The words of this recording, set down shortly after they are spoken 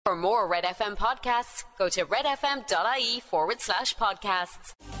For more Red FM podcasts, go to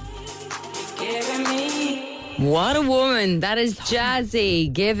redfm.ie/podcasts. What a woman. That is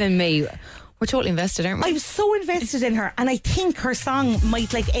Jazzy giving me. We're totally invested, aren't we? I'm so invested in her, and I think her song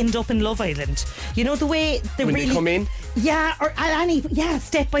might end up in Love Island. You know the way when they come in? Yeah, or any,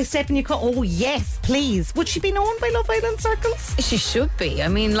 step by step, and you go, oh yes, please. Would she be known by Love Island circles? She should be. I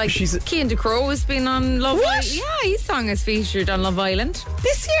mean, Cian DeCrow has been on Love Island. Yeah, his song is featured on Love Island.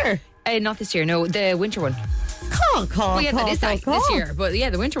 This year? Not this year, no, the winter one. This year, but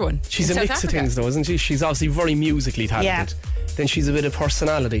the winter one. She's a mix of things though, isn't she? She's obviously very musically talented. Yeah. Then she's a bit of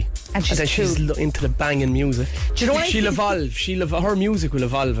personality, and then she's into the banging music. Do you know what she'll evolve? Her music will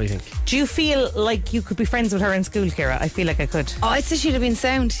evolve, I think. Do you feel like you could be friends with her in school, Ciara? I feel like I could. Oh, I'd say she'd have been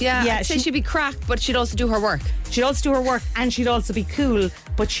sound. Yeah, I'd say she'd be crack, but she'd also do her work. And she'd also be cool,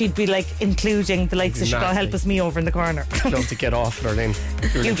 but she'd be including the likes of she got help us me over in the corner. I'd love to get off her then.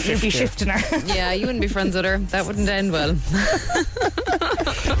 You'd be shifting her. Yeah, you wouldn't be friends with her. That wouldn't end well.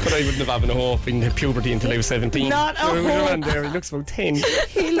 But I wouldn't have having a hope in puberty until I was 17. Not a hope. There, he looks about 10.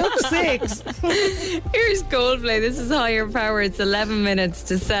 He looks 6. Here's Coldplay. This is Higher Power. It's 11 minutes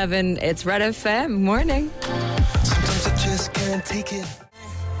to 7. It's Red FM. Morning. Sometimes I just can't take it.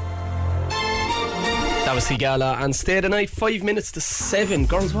 That was Sigala and Stay the Night, 5 minutes to 7.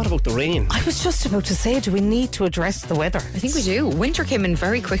 Girls, what about the rain? I was just about to say, do we need to address the weather? I think we do. Winter came in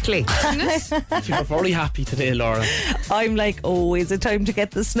very quickly, didn't it? You're very happy today, Laura. I'm like, oh, is it time to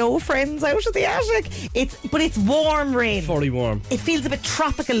get the snow friends out of the attic? But it's warm rain. Very warm. It feels a bit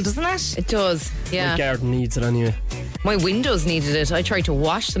tropical, doesn't it? It does, yeah. My garden needs it anyway. My windows needed it. I tried to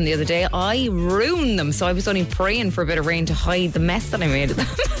wash them the other day. I ruined them, so I was only praying for a bit of rain to hide the mess that I made of them.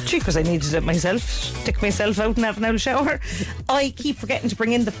 Gee, because I needed it myself. Stick myself out and have an old shower. I keep forgetting to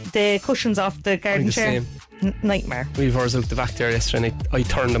bring in the cushions off the garden chair. Nightmare. We've ours out the back there yesterday and I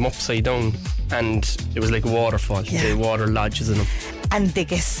turned them upside down and it was like a waterfall. Yeah. The water lodges in them. And they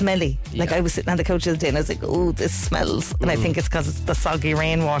get smelly. Like I was sitting on the couch the other day and I was like, oh, this smells. And I think it's because it's the soggy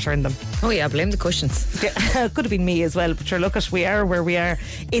rainwater in them. Oh yeah, blame the cushions. Yeah, could have been me as well, but sure, look at, we are where we are.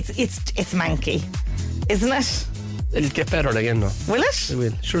 It's manky, isn't it? It'll get better again though. Will it? It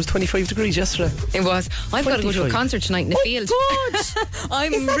will. Sure, it was 25 degrees yesterday. It was. I've got to go to a concert tonight in the field. God.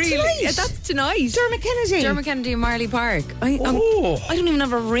 I'm Is that really tonight? Yeah, that's tonight. Dermot Kennedy in Marley Park. I don't even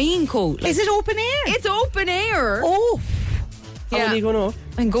have a raincoat. Is it open air? It's open air. Oh. How are you going up?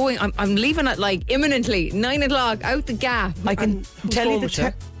 I'm leaving at imminently 9 o'clock out the gap. I can tell you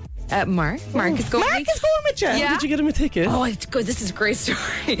the Mark is going. Mark is going with you. Yeah. How did you get him a ticket? Oh, it's good. This is a great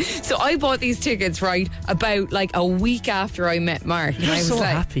story. So I bought these tickets about a week after I met Mark. You're so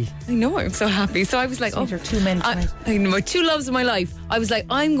happy. I know, I'm so happy. So I was like, there are 2 men tonight. I know, my 2 loves of my life. I was like,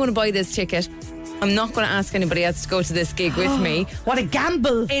 I'm going to buy this ticket. I'm not going to ask anybody else to go to this gig with me. What a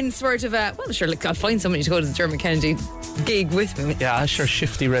gamble. In sort of I'll find somebody to go to the Dermot Kennedy gig with me. Yeah, sure,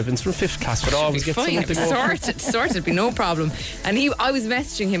 Shifty Revens from 5th class would always get someone to go. Sorted, be no problem. And I was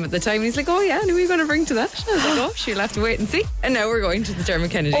messaging him at the time and he's like, oh yeah, who are you going to bring to that? I was like, oh, she'll have to wait and see. And now we're going to the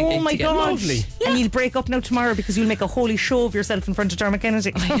Dermot Kennedy gig. Oh my together. God. Lovely. Yeah. And you'll break up now tomorrow because you'll make a holy show of yourself in front of Dermot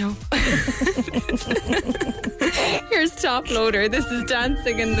Kennedy. I know. Here's Top Loader. This is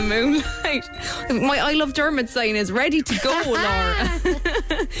Dancing in the Moonlight. My I Love Dermot sign is ready to go, Laura.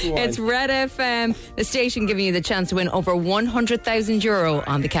 It's Red FM, the station giving you the chance to win over €100,000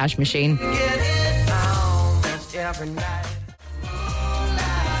 on the cash machine.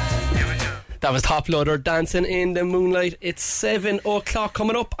 That was Top Loader, Dancing in the Moonlight. It's 7 o'clock.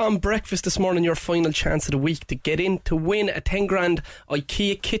 Coming up on breakfast this morning, your final chance of the week to get in to win a 10 grand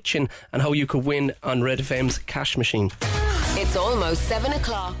IKEA kitchen and how you could win on Red FM's cash machine. It's almost 7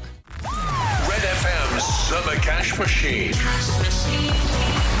 o'clock. Red FM's Summer Cash Machine.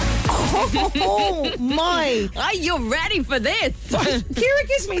 Oh my. Are you ready for this? Ciara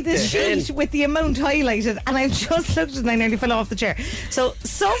gives me this sheet with the amount highlighted and I just looked and I nearly fell off the chair. So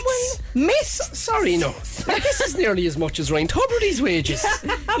someone missed. Sorry, no. This is nearly as much as Ryan Tubridy's wages.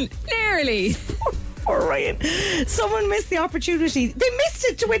 Nearly. Poor Ryan. Someone missed the opportunity. They missed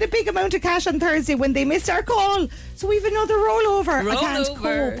it to win a big amount of cash on Thursday when they missed our call. So we've another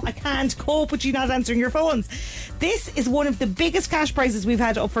rollover. I can't cope with you not answering your phones. This is one of the biggest cash prizes we've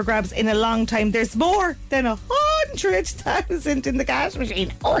had up for grabs in a long time. There's more than 100 100,000 in the cash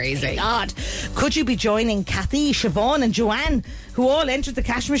machine. Oh Crazy. my God. Could you be joining Kathy, Siobhan and Joanne, who all entered the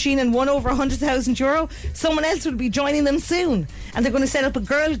cash machine and won over 100,000 euro? Someone else will be joining them soon. And they're going to set up a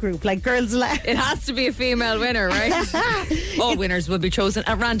girl group like Girls Aloud. It has to be a female winner, right? All winners will be chosen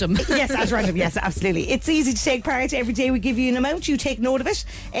at random. Yes, at random. Yes, absolutely. It's easy to take part. Every day we give you an amount. You take note of it,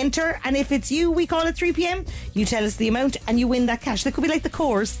 enter, and if it's you, we call it 3 p.m. You tell us the amount and you win that cash. They could be like the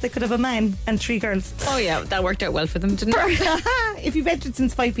Coors. They could have a man and 3 girls. Oh yeah, that worked out well for them, didn't it? If you've entered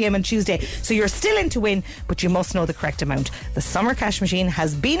since 5 p.m. on Tuesday, so you're still in to win, but you must know the correct amount. The summer cash machine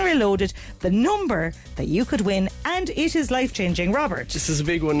has been reloaded. The number that you could win, and it is life-changing. Robert. This is a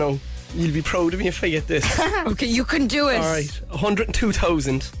big one now. You'll be proud of me if I get this. Okay, you can do it. All right,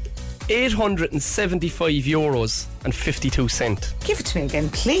 102,875 euros and 52 cent. Give it to me again,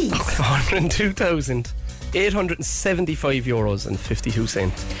 please. 102,875 euros and 52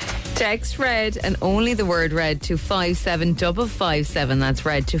 cent. Text red and only the word red to 57557. That's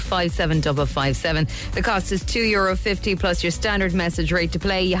red to 57557. The cost is €2.50 plus your standard message rate to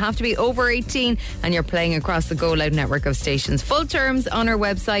play. You have to be over 18 and you're playing across the Go Loud network of stations. Full terms on our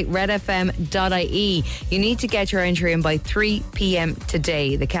website redfm.ie. You need to get your entry in by 3 p.m.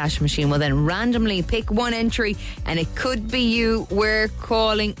 today. The cash machine will then randomly pick one entry and it could be you. We're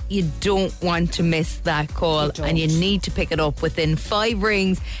calling. You don't want to miss that call and you need to pick it up within 5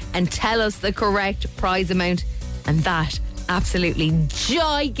 rings and tell us the correct prize amount, and that absolutely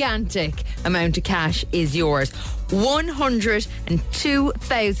gigantic amount of cash is yours.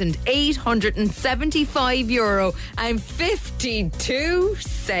 €102,875 and 52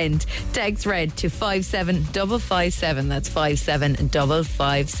 cent. Text red to 57557. That's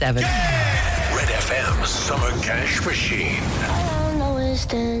 57557. Red FM Summer Cash Machine.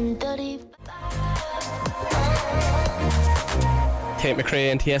 Kate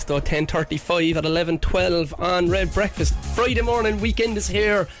McRae and Tiesto, 10:35 at 11:12 on Red Breakfast. Friday morning, weekend is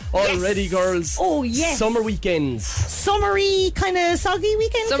here already, girls. Oh, yes. Summer weekends. Summery, kind of soggy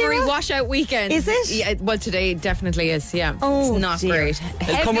weekend. Summery Ciara? washout weekend. Is it? Yeah, well, today definitely is, yeah. Oh, it's not dear. great. It'll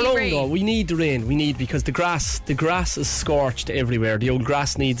Heavy come around rain. though. We need the rain. We need, because the grass is scorched everywhere. The old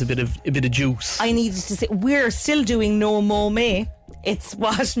grass needs a bit of juice. I needed to say, we're still doing No Mo May. It's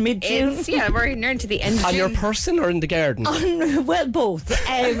what, mid-June? We're near to the end of On June. your person or in the garden? Well, both.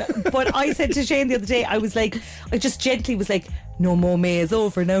 But I said to Shane the other day, I just gently was like, no more May is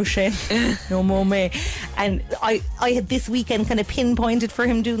over now, Shane. No more May. And I had this weekend kind of pinpointed for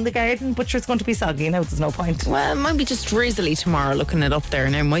him doing the garden, but sure, it's going to be soggy now. There's no point. Well, it might be just drizzly tomorrow looking it up there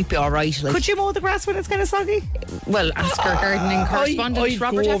now. It might be alright. Like, Could you mow the grass when it's kind of soggy? well, ask our gardening correspondent, I'd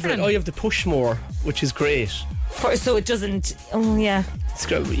Robert go over it. Heffernan. I have the push mower, which is great. So it doesn't. Oh, yeah. It's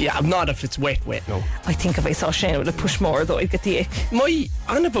great. Yeah, not if it's wet, no. I think if I saw Shane with a push mower, though, I'd get the ick.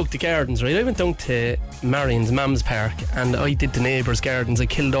 On about the gardens, right? I went down to Marion's Mam's Park and I did the neighbours' gardens. I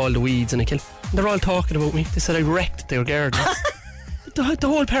killed all the weeds and they're all talking about me. They said I wrecked their gardens. The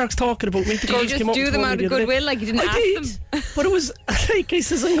whole park's talking about me. The Did girls you just came up do and them told out me of the other goodwill? day. Like you didn't I ask did. them? But it was like, I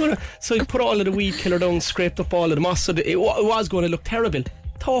says I'm gonna. So I put all of the weed killer down, scraped up all of the moss. So it was going to look terrible.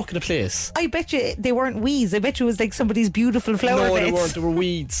 Talk of the place. I bet you they weren't weeds. I bet you it was like somebody's beautiful flower No, beds. they weren't. They were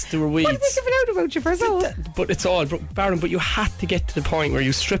weeds. They were weeds. What are they giving out about you for so? But it's all, Baron, but you had to get to the point where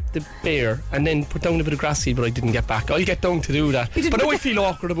you strip the bare and then put down a bit of grass seed, but I didn't get back. I'll get down to do that. But now I feel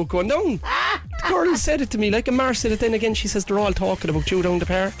awkward about going down. The girl said it to me, like, and Mar said it then again. She says they're all talking about you down the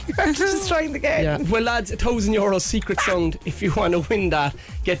park. You're just trying the game. Yeah. Well, lads, €1,000 secret sound. If you want to win that,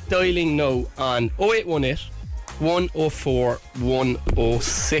 get dialing now on 0818 104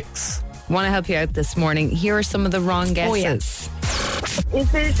 106. Want to help you out this morning. Here are some of the wrong guesses. Oh, yes.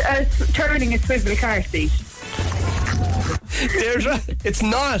 Is it turning a swivel car seat? Deirdre, it's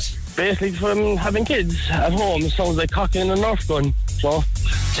not. Basically, from having kids at home, it sounds like cocking a Nerf gun. So,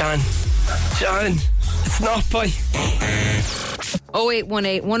 John, it's not by.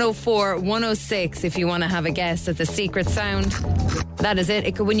 0818 104 106 if you want to have a guess at the secret sound. That is it.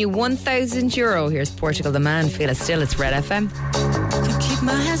 It could win you €1,000. Here's Portugal the Man. Feel it still. It's Red FM. Keep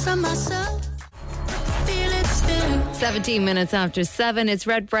my hands on myself. Feel it still. 17 minutes after 7. It's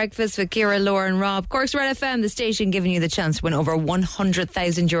Red Breakfast with Ciara, Laura and Rob. Cork's Red FM, the station giving you the chance to win over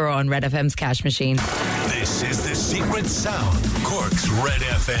 €100,000 on Red FM's cash machine. This is the secret sound. Cork's Red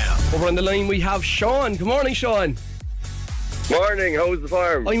FM. Over on the line we have Sean. Good morning, Sean. morning, how's the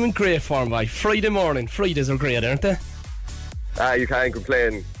farm? I'm in great form, boy. Friday morning. Fridays are great, aren't they? You can't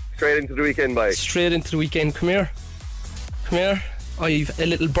complain. Straight into the weekend, boy. Straight into the weekend. Come here. I've a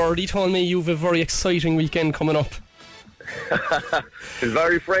little birdie told me you've a very exciting weekend coming up. It's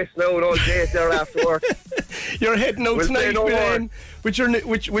very fresh now with all days there after work. You're heading out We'll tonight say no more. with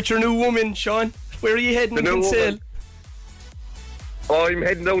your new woman, Sean. Where are you heading in Kinsale? I'm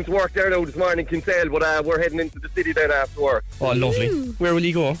heading down to work there now this morning in Kinsale, but we're heading into the city then after work. Oh, lovely. Where will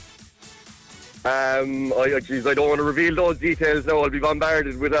you go? I don't want to reveal those details now. I'll be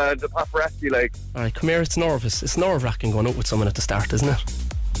bombarded with the paparazzi, like. Alright, come here, it's nervous. It's nerve-wracking going out with someone at the start, isn't it?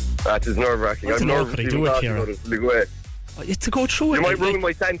 That is nerve-wracking. I'm nervous to do it, Ciara. To go through it. You might ruin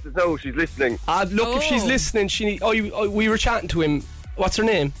my senses now. She's listening. Look, if she's listening, we were chatting to him. What's her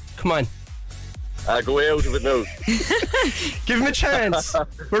name? Come on. Go out of it now. Give him a chance.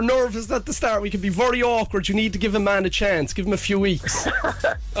 We're nervous at the start. We can be very awkward. You need to give a man a chance. Give him a few weeks.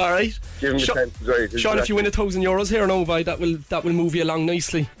 Alright? Give him a chance, right. Sean, if you win €1,000 here now, that will move you along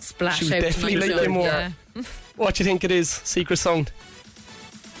nicely. Splash she will definitely like you more. Yeah. What do you think it is? Secret sound?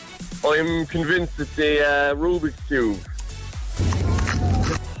 I'm convinced it's a Rubik's Cube.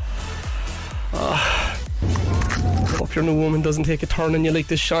 Hope your new woman doesn't take a turn on you like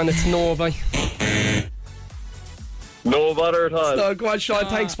this, Sean. It's no, bye. No bother at all. No, go on, Sean.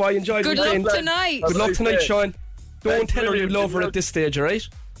 Thanks, bye. Enjoy the weekend. Good luck tonight. Good luck tonight, Sean. Don't tell her you love her at this stage, alright?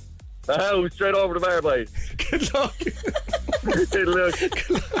 Straight over the bar, bye. Good luck. Good luck.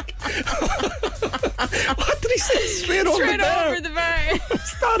 What did he say? Straight over the bar.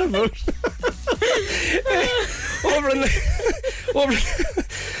 What's that about?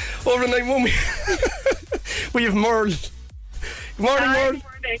 Overnight, when we have Merle. Good morning, Merle. Good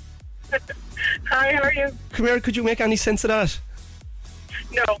morning. Hi, how are you? Come here, could you make any sense of that?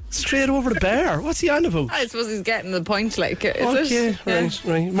 No. Straight over the bar. What's he on about? I suppose he's getting the point, like, is it?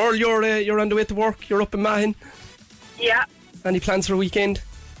 Right. Merle, you're on the way to work. You're up in Mahon. Yeah. Any plans for a weekend?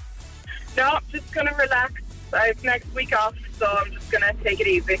 No, I'm just going to relax. I have next week off, so I'm just going to take it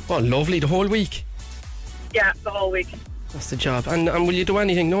easy. Oh, lovely. The whole week? Yeah, the whole week. That's the job. And will you do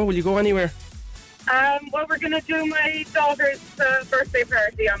anything? No? Will you go anywhere? Well, we're going to do my daughter's birthday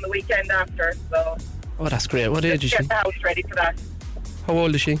party on the weekend after, so... Oh, that's great. What age is she? Get the house ready for that. How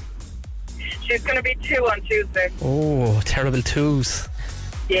old is she? She's going to be 2 on Tuesday. Oh, terrible twos.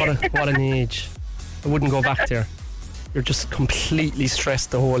 Yeah. What an age. I wouldn't go back there. You're just completely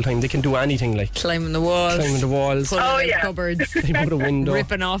stressed the whole time. They can do anything, like climbing the walls, pulling out cupboards, climb out a window,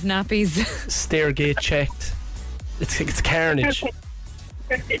 ripping off nappies, stairgate checked. It's carnage.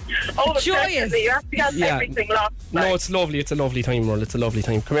 Joyous. You have to get everything locked. No, it's lovely. It's a lovely time, Merle. It's a lovely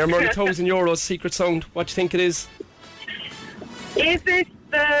time. Come here, Merle. €1,000 secret sound. What do you think it is? Is it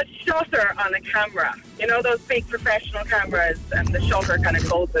the shutter on a camera? You know those big professional cameras, and the shutter kind of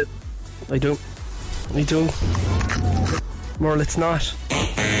closes. I do. Merle, it's not.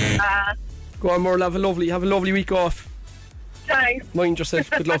 Go on, Merle. Have a lovely week off. Thanks. Mind yourself.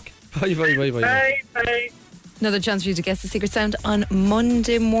 Good luck. Bye. Bye. Another chance for you to guess the secret sound on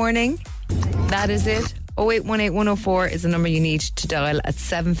Monday morning. That is it. 0818 104 is the number you need to dial at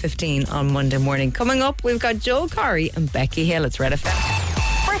 7:15 on Monday morning. Coming up, we've got Joe Corey and Becky Hill. It's Red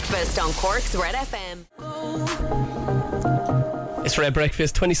FM. Breakfast on Cork's Red FM. It's Red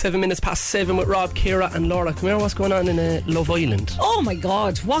Breakfast, 27 minutes past 7 with Rob, Ciara and Laura. Come here, what's going on in Love Island? Oh my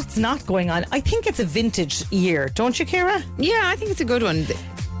God, what's not going on? I think it's a vintage year, don't you, Ciara? Yeah, I think it's a good one.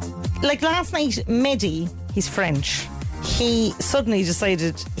 Like last night, Mehdi, he's French, he suddenly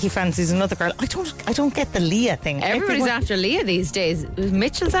decided he fancies another girl. I don't get the Leah thing. Everybody's after Leah these days.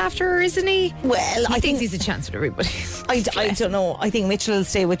 Mitchell's after her, isn't he? Well, I think he's a chance with everybody. I don't know. I think Mitchell will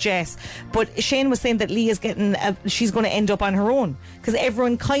stay with Jess. But Shane was saying that Leah's she's going to end up on her own because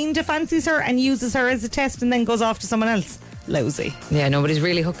everyone kind of fancies her and uses her as a test and then goes off to someone else. Lousy. Yeah, nobody's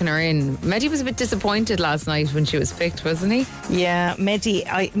really hooking her in. Mehdi was a bit disappointed last night when she was picked, wasn't he? Yeah,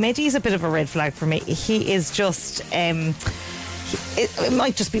 Mehdi's a bit of a red flag for me. He is just it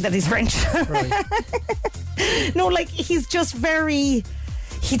might just be that he's French. Right. No, like he's just very,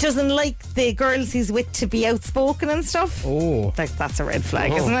 he doesn't like the girls he's with to be outspoken and stuff. Oh, like that's a red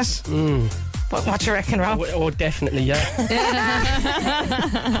flag, isn't it? What do you reckon, Rob? Oh, definitely, yeah.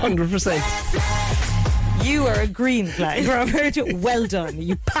 100%. You are a green flag, Robert. Well done.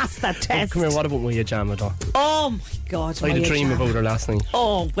 You passed that test. Come here, what about Maya Jama, though? Oh my God, I had a dream about her last night.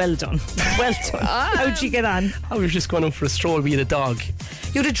 Oh, well done. Well done. How'd you get on? I was just going out for a stroll with a dog.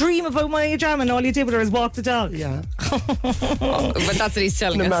 You had a dream about Maya Jama and all you did with her is walk the dog? Yeah. But that's what he's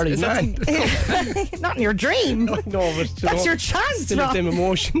telling us. A married man. Not in your dream. No, but that's your chance, still have them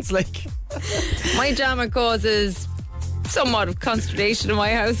emotions, like. Maya Jama causes somewhat of consternation in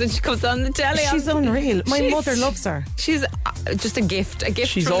my house when she comes on the telly. She's unreal. My mother loves her. She's just a gift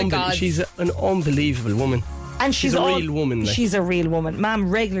She's from the gods. She's an unbelievable woman. And she's a real woman. Like. She's a real woman. Mom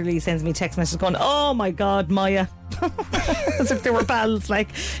regularly sends me text messages going, "Oh my God, Maya." As if they were pals. Like,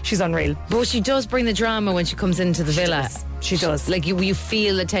 she's unreal. But she does bring the drama when she comes into the villa. She does. Like, you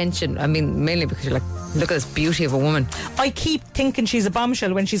feel the tension. I mean, mainly because you're like, look at this beauty of a woman. I keep thinking she's a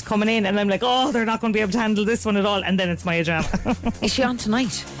bombshell when she's coming in, and I'm like, oh, they're not going to be able to handle this one at all. And then it's Maya Jama. Is she on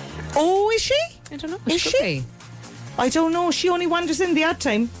tonight? Oh, is she? I don't know. Is she? I don't know. She only wanders in the odd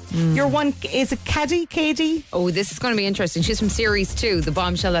time. Your one, is it Caddy? KD? Oh, this is going to be interesting. She's from series 2, the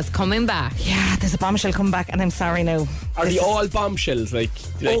bombshell that's coming back. Yeah, there's a bombshell coming back, and I'm sorry now. Are they all bombshells? Like,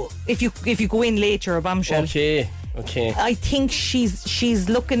 oh, if you go in late, you're a bombshell. Okay. I think she's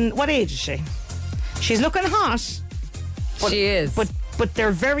looking. What age is she? She's looking hot. She is. But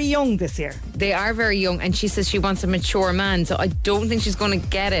they're very young this year. They are very young, and she says she wants a mature man, so I don't think she's going to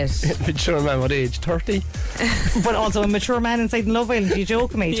get it. Mature man, what age? 30? But also a mature man inside Love Island. You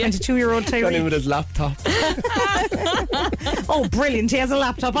joke me? 22-year-old Tyree. Got him with his laptop. Oh, brilliant. He has a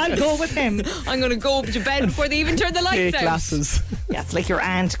laptop. I'll go with him. I'm going to go up to bed before they even turn the lights out. Glasses. Yeah, it's like your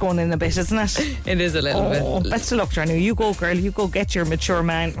aunt going in a bit, isn't it? It is a little bit. Best of luck, Johnny. You go, girl. You go get your mature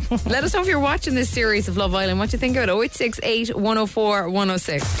man. Let us know if you're watching this series of Love Island. What do you think of it? 0868 104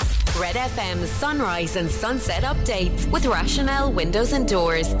 106. Red FM's sunrise and sunset updates with Rationale Windows and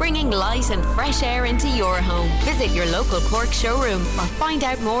Doors, bringing light and fresh air into your home. Visit your local Cork showroom or find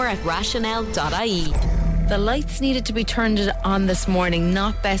out more at rationale.ie. The lights needed to be turned on this morning.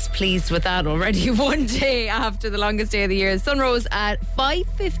 Not best pleased with that already. One day after the longest day of the year. The sun rose at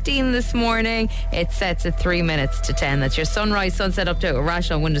 5:15 this morning. It sets at 3 minutes to 10. That's your sunrise sunset update with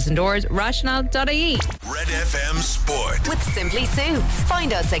Rationale Windows and Doors. Rationale.ie. Red FM Sport. With Simply Suits.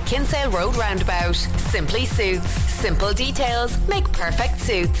 Find us at Kinsale Road Roundabout. Simply Suits. Simple details make perfect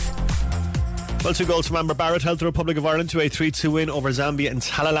suits. Well, 2 goals from Amber Barrett helped the Republic of Ireland to a 3-2 win over Zambia in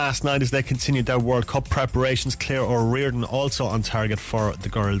Tala last night as they continued their World Cup preparations. Claire O'Riordan also on target for the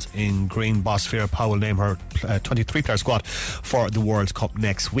girls in green. Boss Vera Powell named her 23-player squad for the World Cup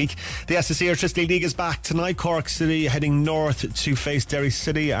next week. The SSE Electricity League is back tonight. Cork City heading north to face Derry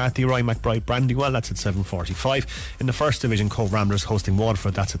City at the Ryan McBride Brandywell. That's at 7:45. In the First Division, Cove Ramblers hosting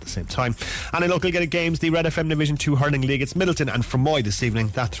Waterford. That's at the same time. And in local games, the Red FM Division 2 Hurling League, it's Middleton and Fermoy this evening.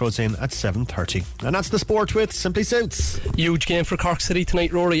 That throws in at 7:30. And that's the sport with Simply Suits. Huge game for Cork City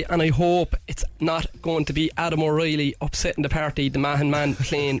tonight, Rory, and I hope it's not going to be Adam O'Reilly upsetting the party. The Mahan man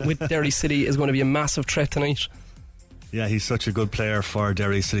playing with Derry City is going to be a massive threat tonight. Yeah, he's such a good player for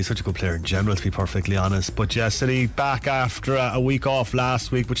Derry City, such a good player in general, to be perfectly honest. But yeah, City back after a week off last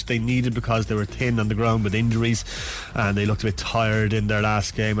week, which they needed because they were thin on the ground with injuries, and they looked a bit tired in their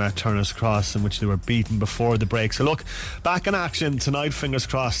last game at Turner's Cross, in which they were beaten before the break. So look, back in action tonight. Fingers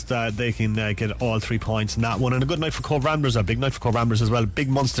crossed they can get all 3 points in that one. And a good night for Cove Ramblers, a big night for Cove Ramblers as well. Big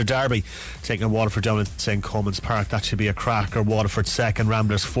Munster derby taking Waterford down at St. Coleman's Park. That should be a cracker. Waterford second,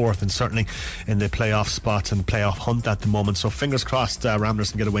 Ramblers fourth, and certainly in the playoff spots and playoff hunt at the moment. So fingers crossed Ramblers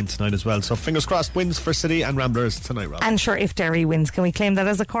can get a win tonight as well. So fingers crossed wins for City and Ramblers tonight, Rob. And sure, if Derry wins, can we claim that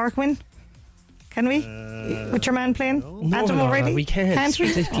as a Cork win? Can we? With your man playing? No, Adam already? We can't. Can't we?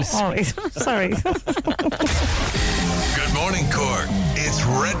 Ridiculous. Oh, right. Sorry. Good morning, Cork. It's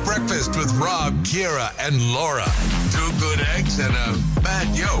Red Breakfast with Rob, Kira, and Laura. 2 good eggs and a bad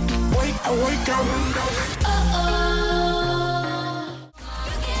yolk. Wake up.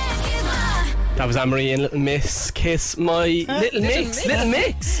 That was Anne-Marie and Little Miss. Kiss my Little Mix. Little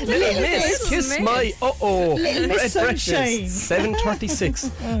Mix. Kiss my Little Miss Sunshine. 7:36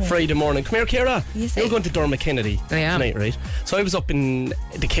 Friday morning. Come here, Ciara. Yes, You're going to Dermot Kennedy I am. tonight, right? So I was up in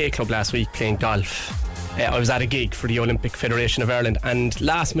the K Club last week playing golf. I was at a gig for the Olympic Federation of Ireland, and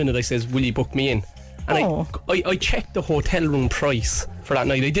last minute I says, will you book me in? And I checked the hotel room price for that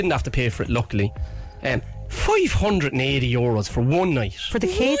night. I didn't have to pay for it, luckily. €580 for one night. For the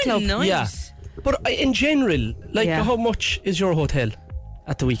K Club? Nice. Yeah. But in general, how much is your hotel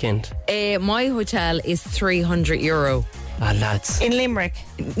at the weekend? My hotel is €300. Ah, lads. In Limerick?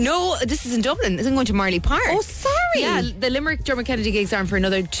 No, this is in Dublin. This is going to Marley Park. Oh, sorry. Yeah, the Limerick Dermot Kennedy gigs are for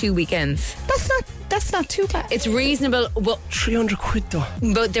another 2 weekends. That's not too bad. It's reasonable, but £300 though.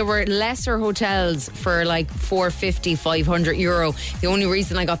 But there were lesser hotels for like €450, €500. The only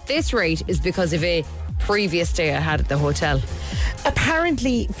reason I got this rate is because of a previous stay I had at the hotel.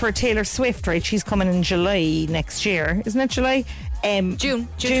 Apparently for Taylor Swift, right, she's coming in July next year, isn't it July? June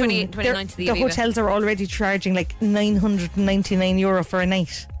 28th, 29th to the The Aviva. hotels are already charging like €999 for a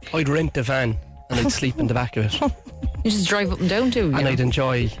night. I'd rent a van and I'd sleep in the back of it. You just drive up and down too. And I'd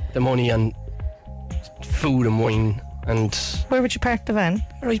enjoy the money on food and wine. And where would you park the van?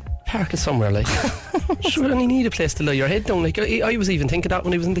 I'd park it somewhere, like. Sure, you only need a place to lie your head down. Like, I was even thinking that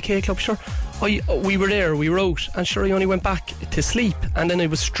when I was in the K Club, sure. We were there, we were out, and sure, I only went back to sleep, and then I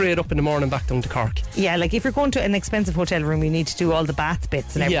was straight up in the morning back down to Cork. Yeah, like if you're going to an expensive hotel room, you need to do all the bath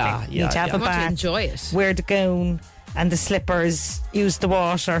bits and everything. Yeah, you need to have a want to bath, enjoy it. wear the gown and the slippers, use the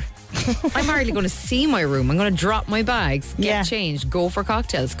water. I'm hardly going to see my room. I'm going to drop my bags, get changed, go for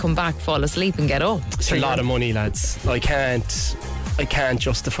cocktails, come back, fall asleep and get up. It's a lot of money, lads. I can't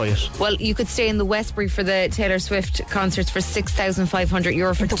justify it. Well, you could stay in the Westbury for the Taylor Swift concerts for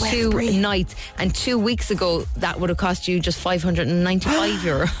 €6,500 for 2 nights, and 2 weeks ago that would have cost you just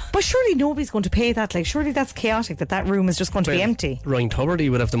 €595. But surely nobody's going to pay that. Like, surely that's chaotic that room is just going to be empty. Ryan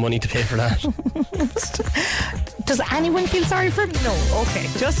Tuberty would have the money to pay for that. Does anyone feel sorry for him? No, okay,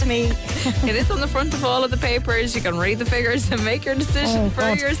 just me. It is on the front of all of the papers. You can read the figures and make your decision for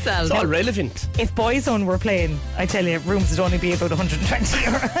yourself. It's all relevant. If Boyzone were playing, I tell you, rooms would only be about €120.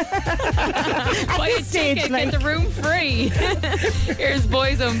 Buy a ticket, get the room free. Here's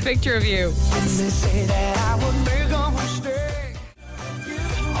Boyzone Picture of You.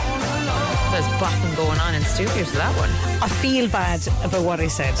 There's bopping going on in studio to that one. I feel bad about what I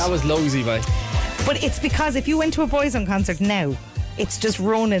said. That was lousy, bye. But it's because if you went to a Boyzone concert now, it's just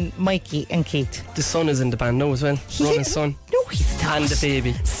Ronan, Mikey and Keith. The son is in the band now as well. Ronan's son. No, he's not. And the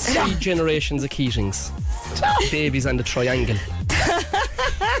baby. Stop. 3 generations of Keatings. Stop. Babies and the triangle.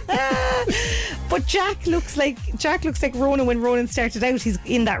 But Jack looks like Ronan when Ronan started out. He's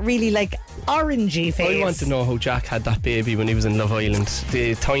in that really like orangey face. I want to know how Jack had that baby when he was in Love Island.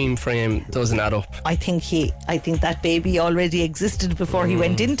 The time frame doesn't add up. I think that baby already existed before he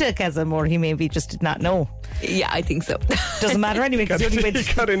went into Chasm, or he maybe just did not know. Yeah, I think so. Doesn't matter anyway because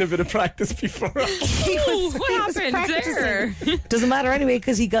he got in a bit of practice before. What happened there? Doesn't matter anyway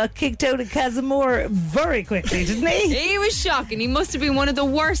because he got kicked out of Casamore very quickly, didn't he? He was shocking. He must have been one of the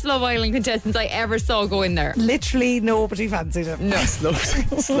worst Love Island contestants I ever saw go in there. Literally nobody fancied him. No.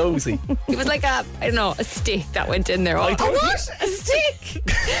 Slowsy. He was like a stick that went in there. What? A stick?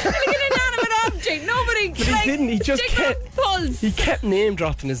 Like an inanimate object. Nobody. But he didn't. He just kept name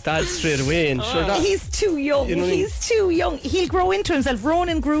dropping his dad straight away. And sure that, he's too young. You know he's too young. He'll grow into himself.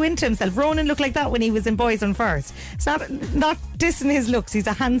 Ronan grew into himself. Ronan looked like that when he was in Boyzone first. It's not dissing his looks. He's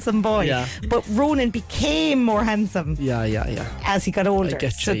a handsome boy. Yeah. But Ronan became more handsome. Yeah. As he got older. I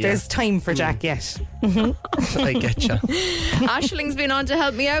get you, so there's time for Jack yet. I get you. Ashling's been on to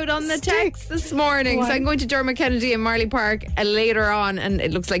help me out on the text this morning. So I'm going to Dermot Kennedy in Marley Park later on, and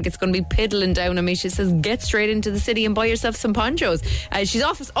it looks like it's going to be piddling down on me. She says, get straight into the city and buy yourself some ponchos. She's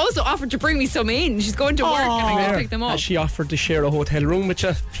also offered to bring me some in. She's going to work and I'm going to pick them up. Has she offered to share a hotel room with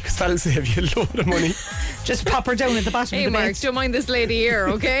you? Because that'll save you a load of money. Just pop her down at the bottom of the Mark, bed. don't mind this lady here,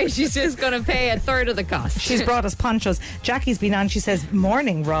 okay? She's just going to pay a third of the cost. She's brought us ponchos. Jackie's been on. She says,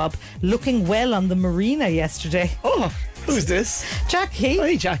 morning, Rob. Looking well on the marina yesterday. Oh, who's this? Jackie.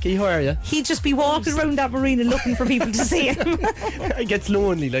 Hi, Jackie. How are you? He'd just be walking around that marina looking for people to see him. It gets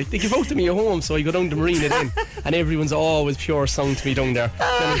lonely. Like, they give out to me at home, so I go down the marina then, and everyone's always pure song to me down there.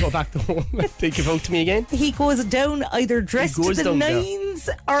 Then I go back to home. They give out to me again. He goes down either dressed to the nines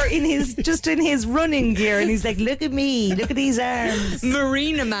or in his running gear, and he's like, look at me, look at these arms.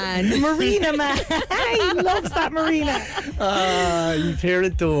 Marina man. He loves that marina. You pair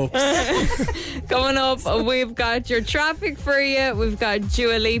of dopes. Coming up, we've got your traffic for you. We've got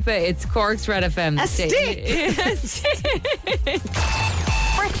Dua Lipa. It's Cork's Red FM. A stick. A stick.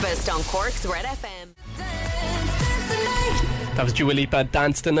 Breakfast on Cork's Red FM. That was Dua Lipa,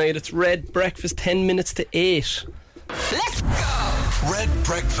 Dance Tonight. It's Red Breakfast, 10 minutes to 8. Let's go! Red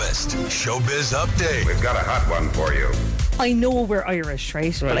Breakfast Showbiz Update. We've got a hot one for you. I know we're Irish,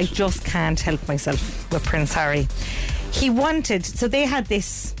 right? But I just can't help myself with Prince Harry. So they had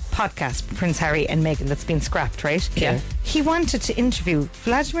this podcast, Prince Harry and Meghan, that's been scrapped, right? Yeah. He wanted to interview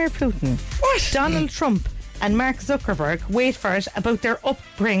Vladimir Putin, Donald Trump and Mark Zuckerberg, wait for it, about their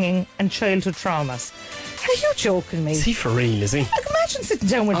upbringing and childhood traumas. Are you joking me? Is he for real, is he? Like, imagine sitting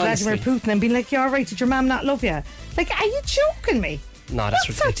down with Honestly. Vladimir Putin and being like, you alright, did your mum not love you? Like, are you joking me? No, that's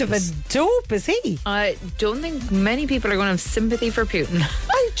what ridiculous. sort of a dope is he? I don't think many people are going to have sympathy for Putin.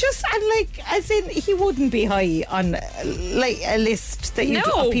 As in, he wouldn't be high on like a list that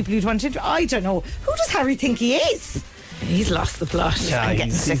of people you'd want to. I don't know. Who does Harry think he is? He's lost the plot. Yeah, I'm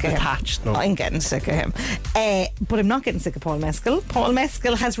getting sick of him. Detached now. I'm getting sick of him. But I'm not getting sick of Paul Mescal. Paul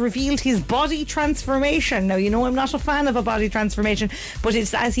Mescal has revealed his body transformation. Now, you know I'm not a fan of a body transformation, but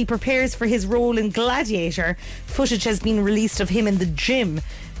it's as he prepares for his role in Gladiator. Footage has been released of him in the gym,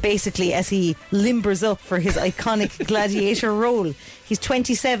 basically as he limbers up for his iconic Gladiator role. He's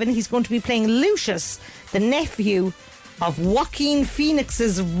 27. He's going to be playing Lucius, the nephew of Joaquin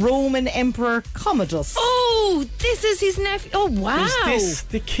Phoenix's Roman Emperor Commodus. Oh, this is his nephew. Oh, wow. Who's this?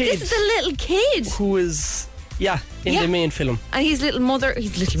 The kid. This is the little kid. Who is, in the main film. And his little mother.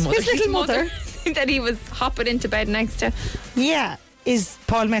 His little mother. That he was hopping into bed next to. Yeah, is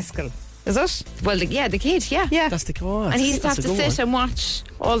Paul Mescal. Is it? Well, the kid, yeah. That's the god. And he used to have to sit and watch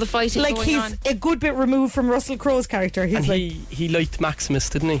all the fighting like going on. He's a good bit removed from Russell Crowe's character. He's he liked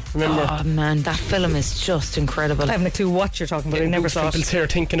Maximus, didn't he? Remember? Oh man, that film is just incredible. I haven't a clue what you're talking about. I never saw it. People's here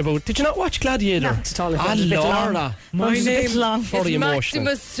thinking about. Did you not watch Gladiator? Not at all. Laura, my name long. Very emotional.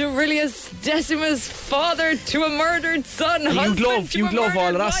 Maximus Aurelius Decimus, father to a murdered son. You love all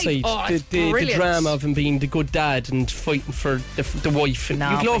of that side. Oh, the drama of him being the good dad and fighting for the wife. You'd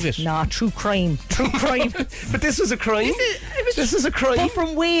love it. Nah, true crime. But this was a crime. This is a crime. But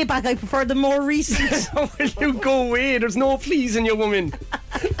from way back, I prefer the more recent. Will you go away? There's no pleas in your woman.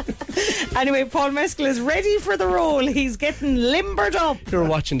 Anyway, Paul Mescal is ready for the role. He's getting limbered up. You're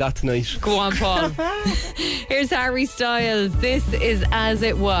watching that tonight. Go on, Paul. Here's Harry Styles. This is As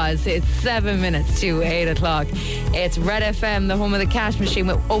It Was. It's 7 minutes to 8 o'clock. It's Red FM, the home of the cash machine,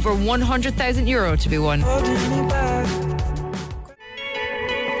 with over €100,000 to be won.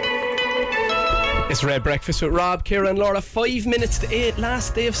 It's Red Breakfast with Rob, Ciara and Laura. 5 minutes to 8.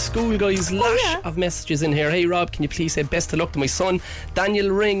 Last day of school, guys. Lash of messages in here. Hey Rob, can you please say best of luck to my son Daniel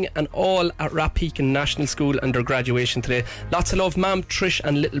Ring and all at Rapeakin National School and their graduation today. Lots of love, Mum Trish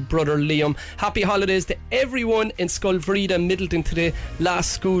and little brother Liam. Happy holidays to everyone in Skulvrida, Middleton today.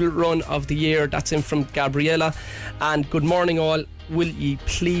 Last school run of the year. That's in from Gabriella. And good morning all. Will you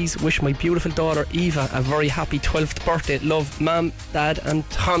please wish my beautiful daughter Eva a very happy 12th birthday. Love, Mum, Dad and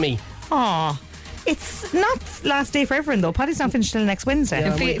Tommy. Aww. It's not last day for everyone though. Paddy's not finished till next Wednesday.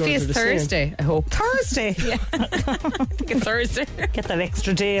 Yeah, it's Thursday, I hope. Thursday? Yeah. I think it's Thursday. Get that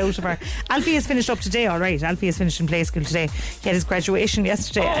extra day out of her. Alfie has finished up today, alright. Alfie has finished in play school today. He had his graduation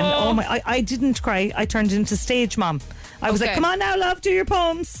yesterday and I didn't cry. I turned into stage mom. I was like, come on now, love, do your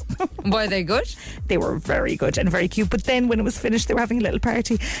poems. Were they good? They were very good and very cute. But then when it was finished, they were having a little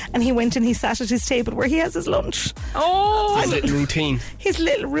party and he went and he sat at his table where he has his lunch. His little routine. His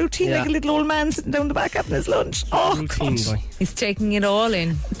little routine, like a little old man sitting down the back having his lunch. Routine, boy. He's taking it all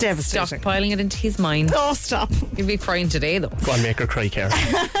in. Devastating. Stockpiling it into his mind. Oh, stop. He'll be crying today, though. Go on, make her cry, Ciara.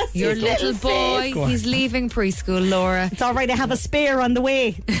 Your little boy, he's leaving preschool, Laura. It's all right, I have a spare on the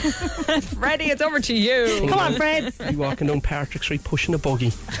way. Freddie, it's over to you. Come on, Fred. You walking down Patrick Street pushing a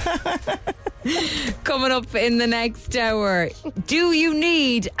buggy. Coming up in the next hour, do you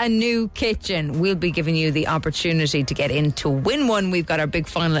need a new kitchen? We'll be giving you the opportunity to get in to win one. We've got our big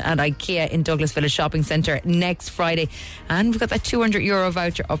final at IKEA in Douglas Village Shopping Centre next Friday, and we've got that €200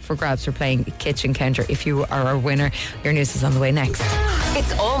 voucher up for grabs for playing Kitchen Counter if you are a winner. Your news is on the way next.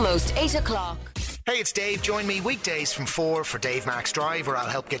 It's almost 8 o'clock. Hey, it's Dave. Join me weekdays from 4 for Dave Max Drive, where I'll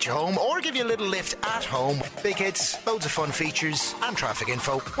help get you home or give you a little lift at home. Big hits, loads of fun features and traffic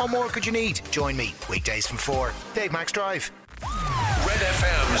info. What more could you need? Join me weekdays from 4. Dave Max Drive. Red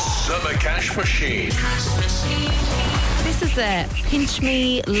FM's Summer Cash Machine. This is a pinch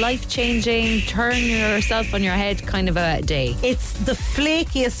me, life-changing, turn yourself on your head kind of a day. It's the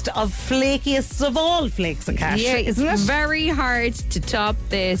flakiest of all flakes of cash, isn't it? Very hard to top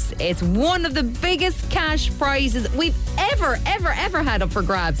this. It's one of the biggest cash prizes we've ever had up for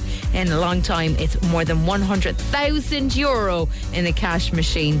grabs in a long time. It's more than €100,000 in the cash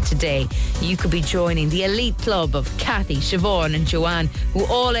machine today. You could be joining the elite club of Kathy, Siobhan and Joanne, who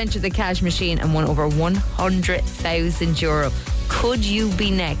all entered the cash machine and won over €100,000. Could you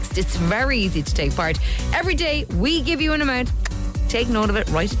be next? It's very easy to take part. Every day we give you an amount. Take note of it,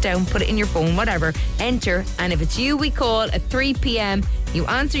 write it down, put it in your phone, whatever. Enter, and if it's you we call at 3 p.m, you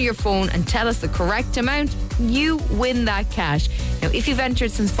answer your phone and tell us the correct amount, you win that cash. Now, if you've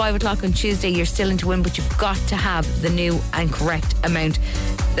entered since 5 o'clock on Tuesday, you're still in to win, but you've got to have the new and correct amount.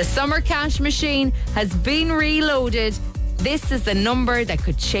 The Summer Cash Machine has been reloaded. This is the number that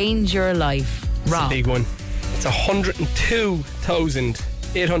could change your life. Rob. It's a big one. It's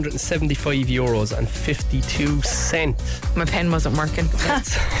 €102,875.52. My pen wasn't working.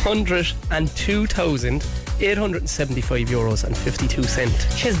 That's €102,875.52.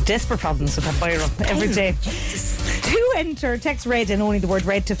 She has desperate problems with that biro every day. To enter, text red and only the word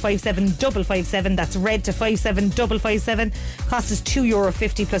red to 57557. That's red to 57557. Cost is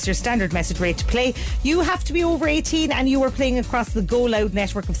 €2.50 plus your standard message rate to play. You have to be over 18 and you are playing across the Go Loud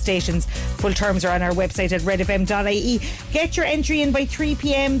network of stations. Full terms are on our website at redfm.ie. Get your entry in by 3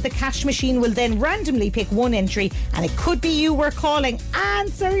 p.m. The cash machine will then randomly pick one entry and it could be you we're calling.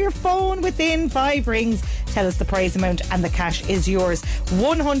 Answer your phone within 5 rings. tell us the prize amount and the cash is yours.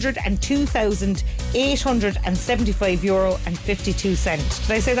 €102,875.52.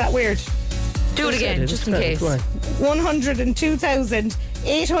 Did I say that weird? Do it again, just in case.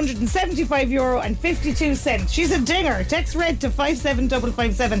 €102,875.52. She's a dinger. Text red to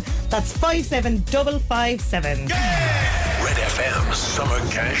 57557. That's 57557. Red FM Summer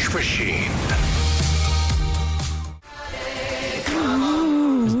Cash Machine.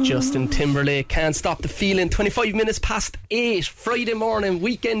 Justin Timberlake, Can't Stop the Feeling. 25 minutes past 8. Friday morning,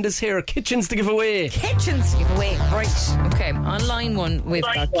 weekend is here. Kitchens to give away. Kitchens to give away, right. Okay, on line 1 we've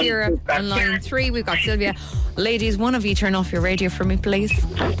got Ciara. On line 3 we've got Sylvia. Ladies, one of you turn off your radio for me, please.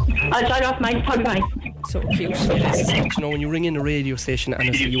 I'll turn off mine. So cute. You know, when you ring in a radio station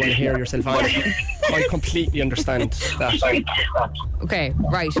and you want to hear yourself on it, I completely understand that. Okay,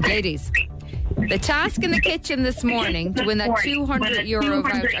 right, ladies. The task in the kitchen this morning to win that €200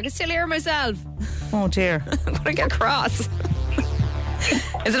 voucher. I can still hear myself. Oh dear. I'm going to get cross.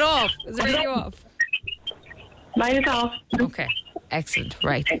 Is it off? Is the radio off? Mine is off. Okay, excellent.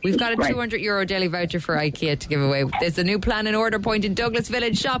 Right. We've got a €200 daily voucher for IKEA to give away. There's a new plan and order point in Douglas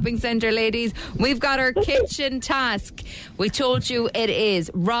Village Shopping Centre, ladies. We've got our kitchen task. We told you it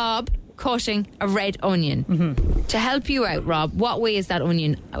is Rob cutting a red onion. To help you out, Rob, what way is that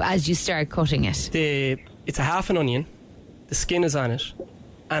onion as you start cutting it? It's a half an onion, the skin is on it,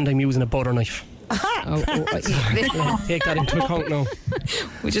 and I'm using a butter knife. Take that into account now.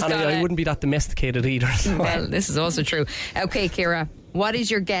 I wouldn't be that domesticated either. So. Well, this is also true. Okay, Ciara, what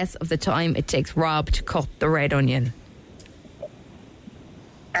is your guess of the time it takes Rob to cut the red onion?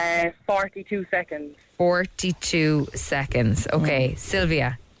 42 seconds. 42 seconds. Okay,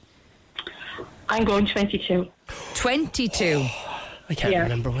 Sylvia. I'm going 22. 22? I can't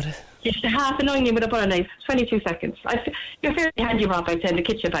remember what it is. Just a half an onion with a butter knife. 22 seconds. You're fairly handy, Rob. I'd say in the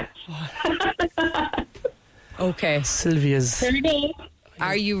kitchen back. Okay. Sylvia's.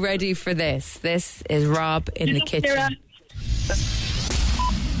 Are you ready for this? This is Rob in the kitchen.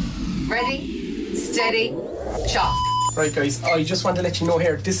 Ready, steady, chop. Right, guys, I just want to let you know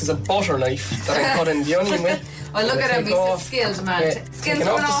here, this is a butter knife that I'm cutting the onion with. Oh, look at him, he's so skilled, man. Skin's coming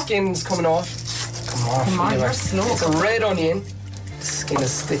off. The skin's coming off. Come on, you're slow. It's a red onion. The skin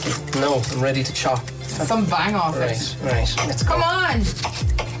is sticky. No, I'm ready to chop. Some bang off it. Right, let's go. Come on!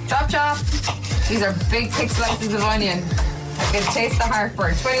 Chop. These are big, thick slices of onion. I can taste the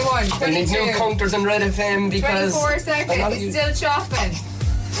heartburn. 21, 22. I need new counters in Red FM because... 24 seconds, he's still chopping.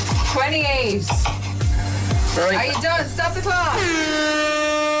 28. Right. Are you done? Stop the clock.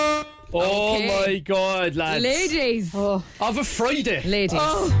 Oh my God, lads. Ladies. Of a Friday. Ladies.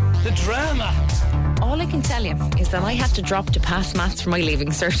 The drama. All I can tell you is that I had to drop to pass maths for my leaving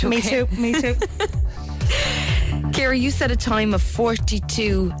cert. Okay? Me too. Ciara, you said a time of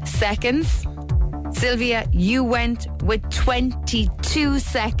 42 seconds. Sylvia, you went with 22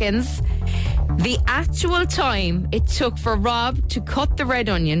 seconds. The actual time it took for Rob to cut the red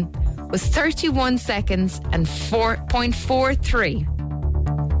onion was 31 seconds and 4.43,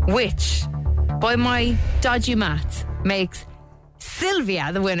 which, by my dodgy maths, makes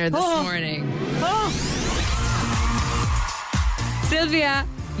Sylvia the winner this morning. Sylvia,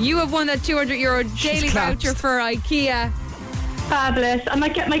 you have won that €200 daily voucher for IKEA. Fabulous. I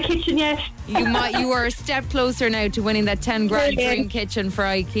might get my kitchen yet. You are a step closer now to winning that 10 grand dream kitchen for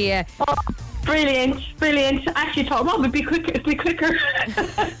IKEA. Brilliant. I actually thought Rob would be quicker.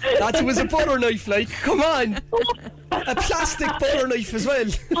 That was a butter knife, like, come on. A plastic butter knife as well.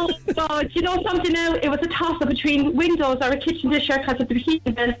 Oh God, you know something now? It was a toss-up between windows or a kitchen disher because of the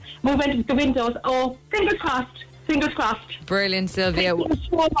heating bill. We went with the windows. Oh, fingers crossed. Brilliant, Sylvia. Thank you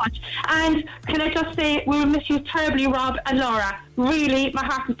so much. And can I just say, we will miss you terribly, Rob and Laura. Really, my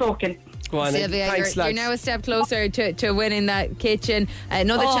heart is broken. Sylvia, you're now a step closer to winning that kitchen.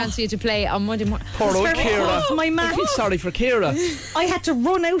 Another chance for you to play on Monday morning. Poor old Ciara. My I feel sorry for Ciara. I had to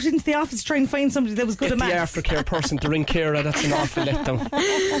run out into the office to try and find somebody that was good at maths. The aftercare person to ring Ciara, that's an awful letdown.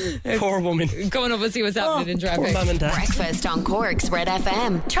 Poor woman. Coming up and see what's happening in traffic. Poor mum and dad. Breakfast on Cork's Red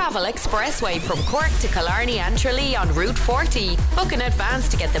FM. Travel expressway from Cork to Killarney and Tralee on Route 40. Book in advance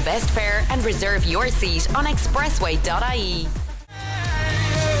to get the best fare and reserve your seat on expressway.ie.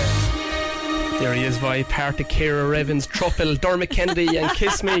 There he is by part of Ciara Revan's Truppel, Dermot Kennedy and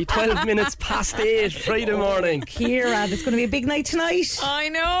Kiss Me. 12 minutes past 8 Friday morning. Ciara, there's going to be a big night tonight. I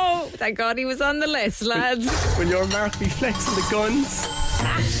know. Thank God he was on the list, lads. Will your Mark be flexing the guns?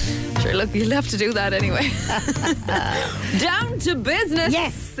 Sure, look, you'll have to do that anyway. Down to business.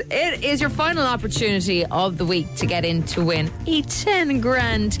 Yes. It is your final opportunity of the week to get in to win a 10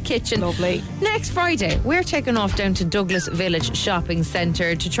 grand kitchen. Lovely. Next Friday, we're taking off down to Douglas Village Shopping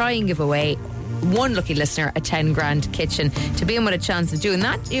Centre to try and give away one lucky listener a 10 grand kitchen. To be in with a chance of doing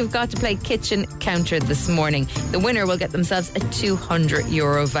that, you've got to play Kitchen Counter this morning. The winner will get themselves a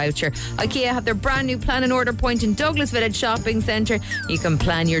 €200 voucher. IKEA have their brand new plan and order point in Douglas Village Shopping Centre. You can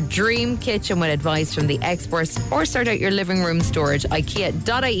plan your dream kitchen with advice from the experts or start out your living room storage.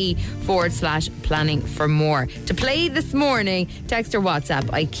 IKEA.ie/planning for more. To play this morning, text or WhatsApp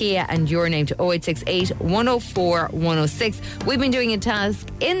IKEA and your name to 0868 104 106. We've been doing a task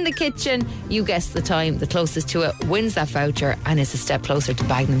in the kitchen. You guess the time, the closest to it wins that voucher and is a step closer to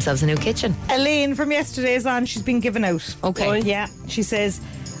bagging themselves a new kitchen. Elaine from yesterday is on. She's been given out. Okay. Yeah. She says,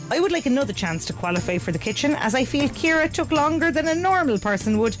 I would like another chance to qualify for the kitchen, as I feel Ciara took longer than a normal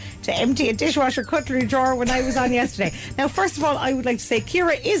person would to empty a dishwasher cutlery drawer when I was on yesterday. Now, first of all, I would like to say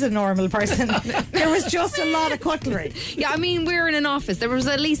Ciara is a normal person. There was just a lot of cutlery. Yeah, I mean, we're in an office. There was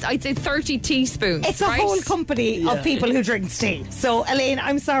at least, I'd say, 30 teaspoons. It's a whole company of people who drink tea. So, Elaine,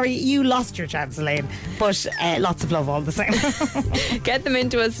 I'm sorry, you lost your chance, Elaine. But lots of love all the same. Get them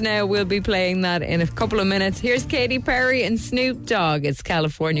into us now. We'll be playing that in a couple of minutes. Here's Katy Perry and Snoop Dogg. It's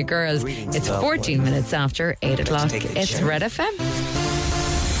California Girls. It's 14 minutes after 8 o'clock. It's Red FM.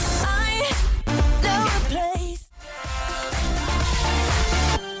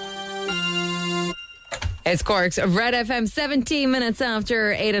 It's Cork's Red FM, 17 minutes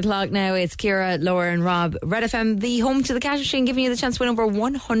after 8 o'clock now. It's Ciara, Laura and Rob. Red FM, the home to the cash machine, giving you the chance to win over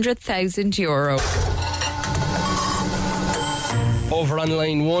 €100,000. Over on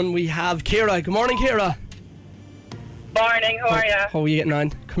line one, we have Ciara. Good morning, Ciara. Morning, how are you? How are you getting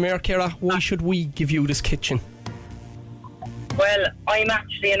on? Come here, Ciara. Why should we give you this kitchen? Well, I'm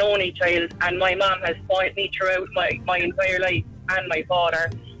actually an only child, and my mum has spoiled me throughout my entire life, and my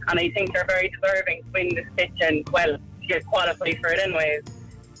father, and I think they're very deserving to win this kitchen. Well, to get qualified for it anyways.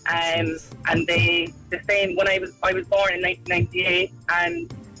 And the same, when I was born in 1998,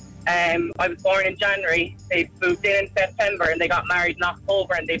 and I was born in January. They moved in September, and they got married in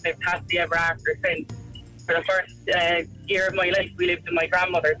October, and they've lived happily ever after since. For the first year of my life, we lived in my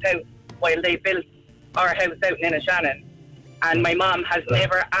grandmother's house while they built our house out in Innishannon. And my mum has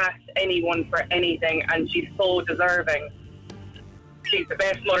never asked anyone for anything, and she's so deserving. She's the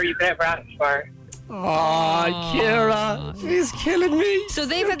best mother you could ever ask for. Oh, Ciara, she's killing me. So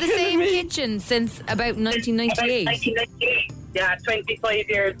they've had the same kitchen since about 1998? 1998. Yeah, 25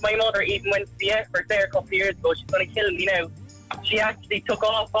 years. My mother even went to the effort there a couple of years ago. She's going to kill me now. She actually took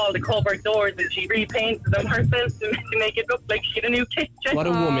off all the cupboard doors and she repainted them herself to make it look like she had a new kitchen. What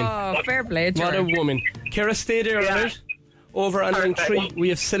a woman. Oh, fair play to What her. a woman. Ciara, stay there, right? Over on line 3, we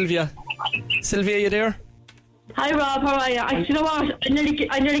have Sylvia. Sylvia, you there? Hi Rob, how are you? You know what? I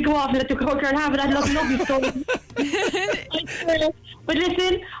nearly go off and let the cooker and have it. I lovely story. But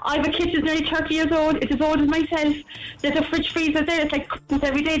listen, I have a kitchen nearly 30 years old. It's as old as myself. There's a fridge freezer there. It's like Christmas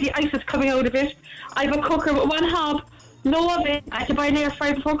every day. The ice is coming out of it. I have a cooker with one hob, no oven. I had to buy an air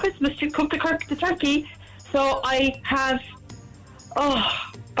fryer before Christmas to cook the turkey. So I have, oh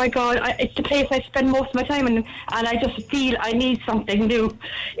my God, it's the place I spend most of my time in, and I just feel I need something new.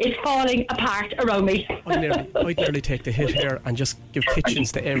 It's falling apart around me. I'd nearly take the hit here and just give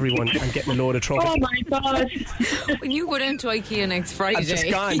kitchens to everyone and get in a load of trouble. Oh my God. When you go down to IKEA next Friday, I'm just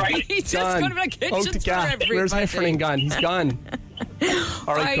gone. he's just going to be like kitchens Out the for gap. everybody. Where's Heffernan gone? He's gone.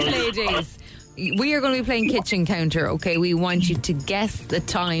 All right, ladies. We are going to be playing Kitchen Counter, okay? We want you to guess the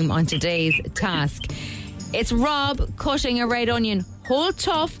time on today's task. It's Rob cutting a red onion. Hold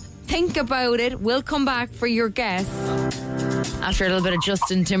tough, think about it. We'll come back for your guess after a little bit of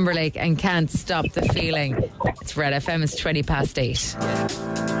Justin Timberlake and Can't Stop the Feeling. It's Red FM, it's 20 past 8.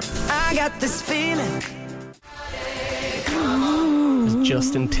 I got this feeling.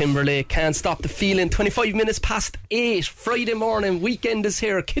 Justin Timberlake, Can't Stop the Feeling. 25 minutes past 8. Friday morning, weekend is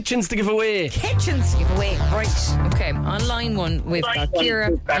here. Kitchens to give away. Kitchens to give away, right. Okay, on line 1 we've got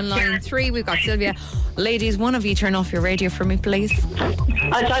Ciara. On line 3 we've got Sylvia. Ladies, one of you turn off your radio for me, please.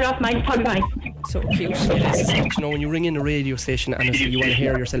 I'll turn off mine. So cute. You know, when you ring in a radio station and you want to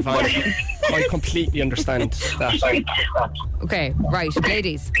hear yourself on, I completely understand that. Okay, right,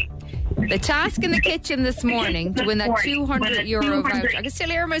 ladies. The task in the kitchen this morning to win that €200 voucher. I can still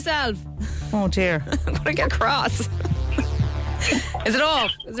hear myself. Oh dear. I'm going to get cross. Is it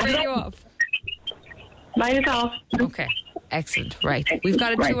off? Is the radio off? Mine is off. Okay. Excellent. Right. We've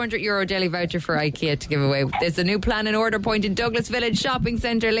got a €200 daily voucher for IKEA to give away. There's a new plan and order point in Douglas Village Shopping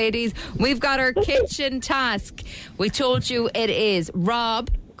Centre, ladies. We've got our kitchen task. We told you it is Rob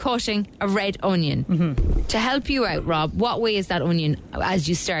cutting a red onion. Mm-hmm. To help you out, Rob, what way is that onion as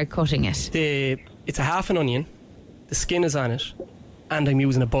you start cutting it? It's a half an onion. The skin is on it. And I'm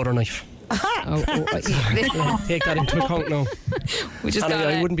using a butter knife. Take that into account now.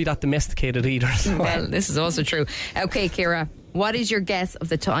 I wouldn't be that domesticated either. So. Well, this is also true. Okay, Ciara, what is your guess of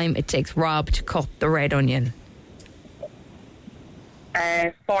the time it takes Rob to cut the red onion?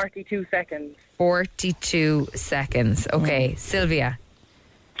 42 seconds. 42 seconds. Okay, Sylvia.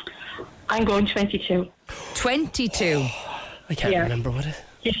 I'm going 22. 22. I can't remember what it is.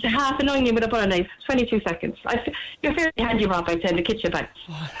 Just half an onion with a butter knife. 22 seconds. You're fairly handy, Rob. I'd say in the kitchen back.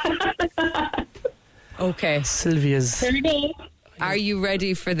 Okay. Sylvia's. Are you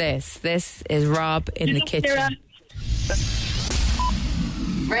ready for this? This is Rob in the kitchen.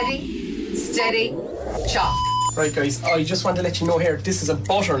 Ready, steady, chop. Right, guys, I just want to let you know here, this is a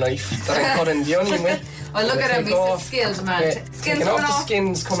butter knife that I'm cutting the onion with. Oh, look at him, he's a skilled man. Skin's coming off. The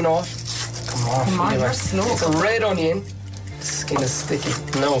skin's coming off. Come on, you're slow. It's a red onion. The skin is sticky.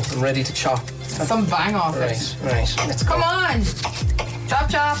 No, I'm ready to chop. Some bang off it. Right, let's go. Come on! Chop,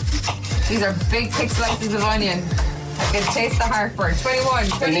 chop. These are big, thick slices of onion. I can taste the heartburn. 21,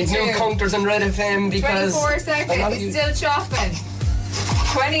 22. I need new counters on Red FM because... 24 seconds, he's still chopping.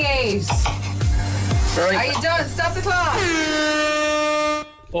 28. Right. Are you done? Stop the clock.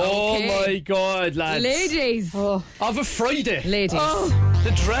 Oh my God, lads. Ladies. Of a Friday. Ladies.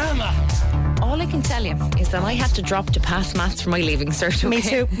 The drama. All I can tell you is that I had to drop to pass maths for my leaving cert.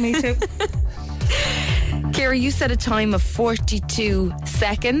 Okay? Me too. Ciara, you said a time of 42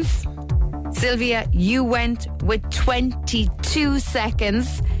 seconds. Sylvia, you went with 22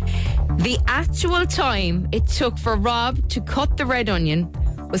 seconds. The actual time it took for Rob to cut the red onion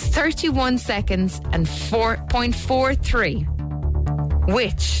was 31 seconds and 4.43,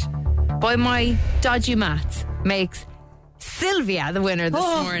 which, by my dodgy maths, makes Sylvia the winner this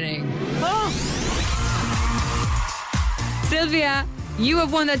morning. Sylvia, you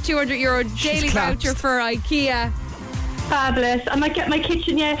have won that €200 daily voucher for IKEA. Fabulous. I might get my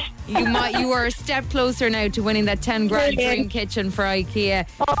kitchen yet. You are a step closer now to winning that 10 grand dream kitchen for IKEA.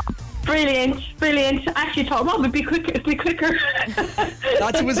 Brilliant. I actually thought Rob would be quicker.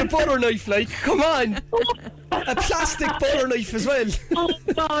 That was a butter knife, like, come on. A plastic butter knife as well. Oh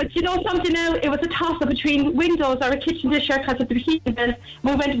God, you know something now? It was a toss-up between windows or a kitchen disher because of the heating bill.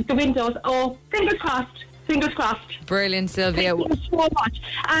 We went with the windows. Oh, fingers crossed. Brilliant, Sylvia. Thank you so much.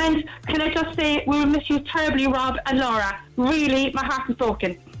 And can I just say, we will miss you terribly, Rob and Laura. Really, my heart is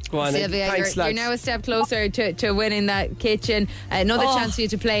broken. Go on, Sylvia, thanks, you're now a step closer to winning that kitchen. Another chance for you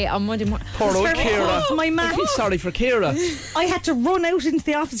to play on Monday morning. Poor old Ciara. My man. I feel sorry for Ciara. I had to run out into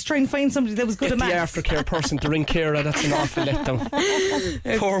the office to try and find somebody that was good at maths. The aftercare person to ring Ciara, that's an awful letdown.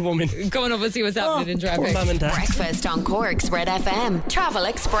 Poor woman. Coming up, we'll see what's happening in traffic. Poor mum and dad. Breakfast on Cork's Red FM. Travel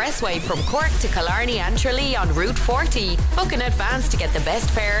expressway from Cork to Killarney and Tralee on Route 40. Book in advance to get the best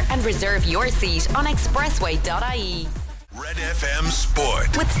fare and reserve your seat on expressway.ie. Red FM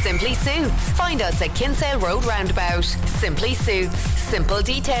Sport with Simply Suits. Find us at Kinsale Road Roundabout. Simply Suits. Simple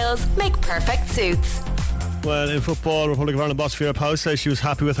details make perfect suits. Well, in football, Republic of Ireland boss Vera Powell says she was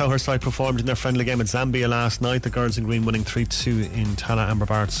happy with how her side performed in their friendly game at Zambia last night. The girls in green winning 3-2 in Tala. Amber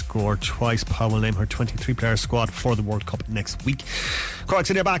Barrett scored twice. Powell will name her 23-player squad for the World Cup next week. Cork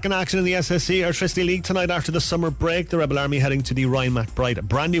City are back in action in the SSE Electricity League tonight after the summer break. The Rebel Army heading to the Ryan McBride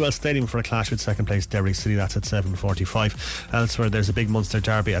Brandywell Stadium for a clash with second place Derry City. That's at 7:45. Elsewhere, there's a big Munster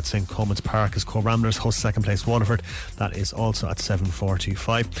derby at St Common's Park as Co-Ramblers host second place Waterford. That is also at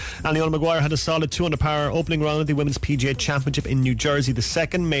 7:45. And Leona Maguire had a solid 2 under par opening round of the Women's PGA Championship in New Jersey, the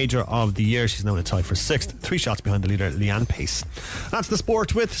second major of the year. She's now in a tie for 6th, 3 shots behind the leader Leanne Pace. That's the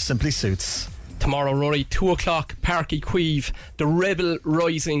sport with Simply Suits. Tomorrow, Rory, 2 o'clock, Park Queeve, the Rebel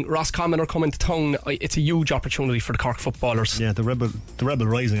Rising. Roscommon are coming to town. It's a huge opportunity for the Cork footballers. Yeah, the Rebel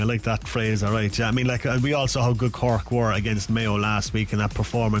Rising, I like that phrase, alright. Yeah, I mean, like, we all saw how good Cork were against Mayo last week in that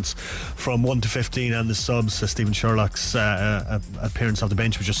performance from 1 to 15 and the subs. Stephen Sherlock's appearance off the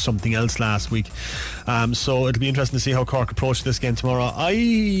bench was just something else last week. So it'll be interesting to see how Cork approach this game tomorrow.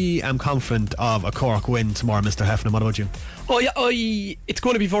 I am confident of a Cork win tomorrow, Mr. Heffernan. What about you? Oh yeah, it's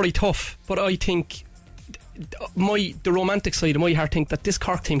going to be very tough, but I think the romantic side of my heart think that this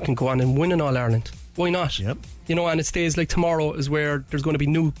Cork team can go on and win in All Ireland. Why not? Yep. You know, and it's days like tomorrow is where there's going to be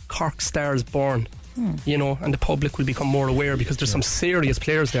new Cork stars born. You know, and the public will become more aware because there's some serious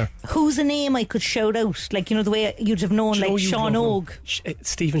players there. Who's a name I could shout out? Like, you know, the way you'd have known, like Sean Ogue.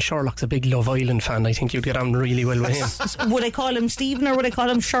 Stephen Sherlock's a big Love Island fan. I think you'd get on really well with him. Would I call him Stephen or would I call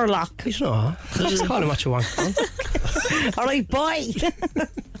him Sherlock? I don't know. Just call him what you want. Alright, bye.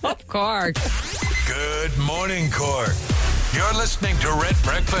 Up Cork. Good morning, Cork. You're listening to Red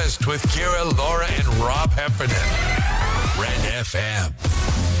Breakfast with Ciara, Laura and Rob Heffernan. Red FM.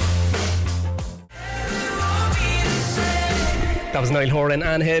 That was Niall Horan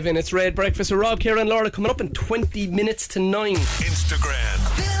and Heaven. It's Red Breakfast with Rob, Ciara and Laura coming up in 20 minutes to 9. Instagram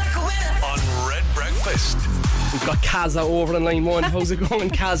on Red Breakfast. We've got Kaza over in line 1. How's it going,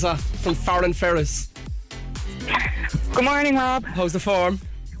 Kaza from Farren Ferris? Good morning, Rob. How's the form?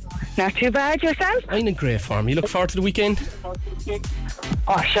 Not too bad, yourself? I'm in great form. You look forward to the weekend?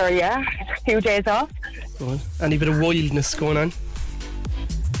 Oh, sure, yeah. A few days off. Good. Any bit of wildness going on?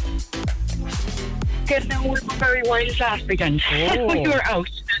 Because now we were very wild last weekend. Oh. We were out.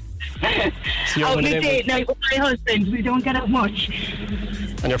 So out on a date night with my husband. We don't get out much.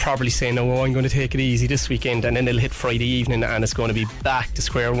 And you're probably saying, oh, I'm going to take it easy this weekend, and then it'll hit Friday evening and it's going to be back to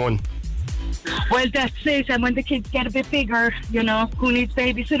square one. Well, that's it. And when the kids get a bit bigger, you know, who needs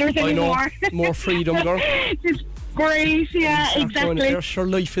babysitters anymore? I know. More freedom, girl. It's great, yeah, exactly. Sure,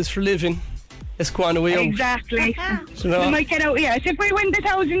 life is for living. Let's go on away. Exactly. You know? We might get out, yes. If we win the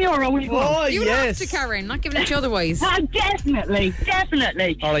 €1,000, we'll go. Oh, You yes. have to, Karen, not giving it to otherwise. Definitely.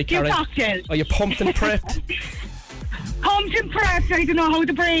 All right, Karen. Your cocktails. Are you pumped and prepped? Pumped and prepped. I don't know how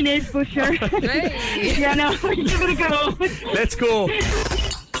the brain is, but sure. Hey. Yeah, no, give it a go. Let's go.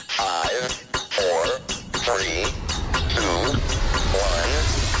 5, 4, 3, 2, 1.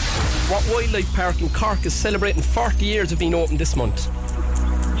 What wildlife park in Cork is celebrating 40 years of being open this month?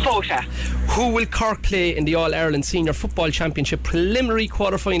 Fota. Who will Cork play in the All-Ireland Senior Football Championship preliminary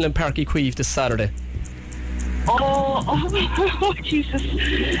quarter-final in Páirc Uí Chaoimh this Saturday? Oh, Jesus.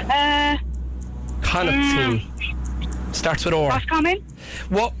 Connacht team. Starts with R. What's coming?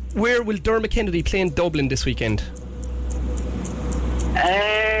 Where will Dermot Kennedy play in Dublin this weekend?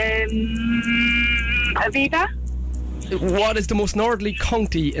 Aviva? What is the most northerly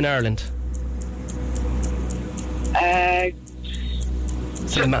county in Ireland?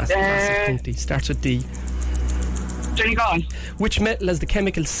 It's a massive county. Starts with D. Donegal. Which metal has the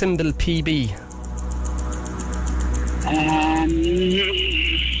chemical symbol PB?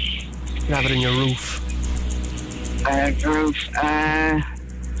 You have it in your roof. Roof. I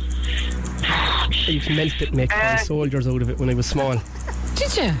used to melt it, make soldiers out of it when I was small.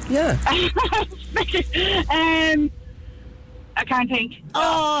 Did you? Yeah. I can't think.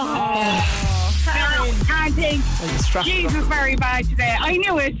 Can't think. I distracted Jesus, her. very bad today. I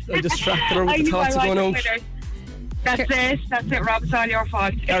knew it. I distracted her with I the knew thoughts I of going wasn't out. with her. That's it, Rob. It's all your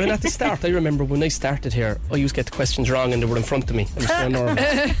fault. Karen, at the start, I remember when I started here, I used to get the questions wrong and they were in front of me. It was so normal.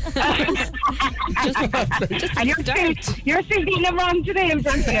 And you're still getting them wrong today, I'm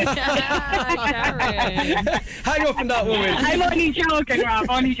Karen. Hang up on that woman. I'm only joking, Rob.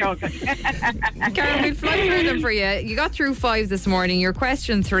 Only joking. Karen, we'll fly through them for you. You got through 5 this morning. Your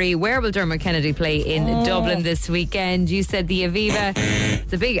question 3, where will Dermot Kennedy play in Dublin this weekend? You said the Aviva.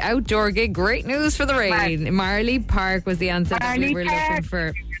 It's a big outdoor gig. Great news for the rain. Marley Park was the answer that we were looking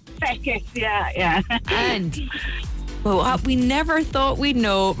for. Second, yeah. And what we never thought we'd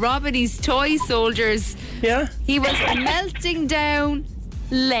know, Rob and his toy soldiers. Yeah? He was melting down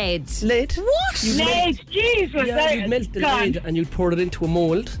lead. Lead? What? Lead, Jesus. Yeah, you'd melt the lead and you'd pour it into a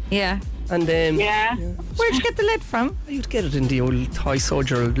mould. Yeah. And yeah. Where'd you get the lead from? You'd get it in the old toy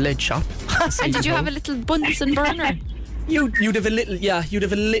soldier lead shop. And did you have a little Bunsen burner? You'd have a little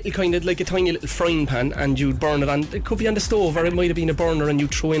kind of like a tiny little frying pan, and you'd burn it on. It could be on the stove, or it might have been a burner, and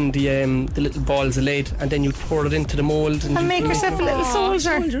you'd throw in the little balls of lead, and then you'd pour it into the mould and make yourself a little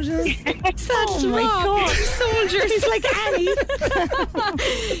soldier. Oh my God, soldiers! He's like Annie.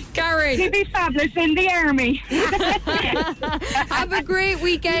 Karen, he'd be fabulous in the army. Have a great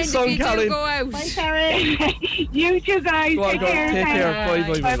weekend if you do go out. Bye, Karen. You two guys, take care. Take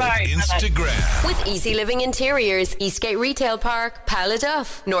care. Bye. Instagram. With Easy Living Interiors, Eastgate Retail Park,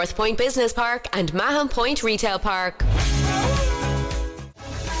 Paladuff, North Point Business Park and Mahon Point Retail Park.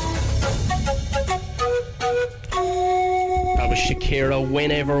 That was Shakira,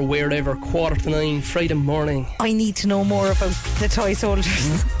 whenever, wherever, 9:15, Friday morning. I need to know more about the toy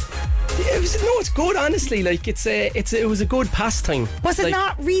soldiers. It's good, honestly. Like it was a good pastime. Was it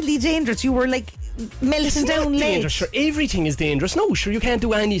not really dangerous? You were like melting down lead. Dangerous. Sure, everything is dangerous. No, sure, you can't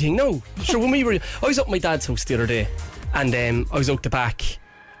do anything. No, sure. I was up at my dad's house the other day, and I was out the back,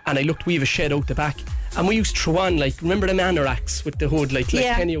 and I looked. We have a shed out the back, and we used to throw on, like, remember them anoraks with the hood, like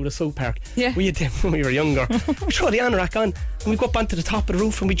Penny out of South Park. Yeah. We had them when we were younger. We throw the anorak on, and we go up onto the top of the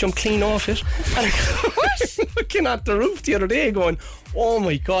roof, and we jump clean off it. And I was looking at the roof the other day, going, "Oh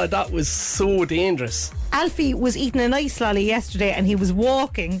my God, that was so dangerous." Alfie was eating an ice lolly yesterday, and he was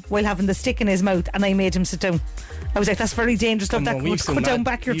walking while having the stick in his mouth, and I made him sit down. I was like, that's very dangerous stuff. That could go down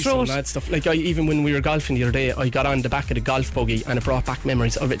back your throat. Mad stuff. Like even when we were golfing the other day, I got on the back of the golf buggy, and it brought back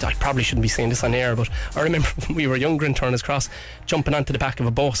memories of it. I probably shouldn't be saying this on air, but I remember when we were younger in Turner's Cross, jumping onto the back of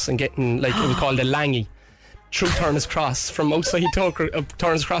a bus and getting, like, it was called a langy. through Turner's Cross, from outside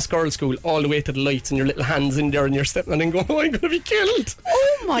Turner's Cross Girls' School all the way to the lights, and your little hands in there and you're stepping and going, oh, I'm going to be killed.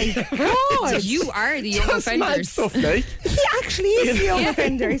 Oh my God. You are the young offenders. Mad stuff, like. He actually is the young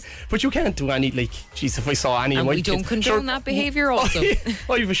offenders. But you can't do any, like, jeez, if I saw any and of my we don't kids, condone that behaviour also.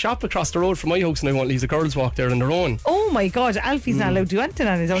 I have a shop across the road from my house and I won't leave the girls walk there on their own. Oh my God, Alfie's not allowed to do anything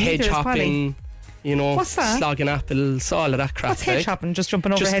on his own. Hedge hopping, you know, what's that? slogging apples, all of that crap. What's hedge hopping? Just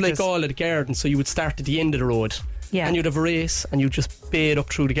jumping over hedges? Just like all of the garden. So you would start at the end of the road. Yeah. And you'd have a race and you'd just bait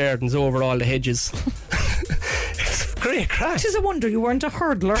up through the gardens over all the hedges. It's great crack. It is a wonder you weren't a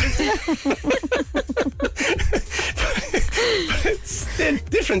hurdler. It's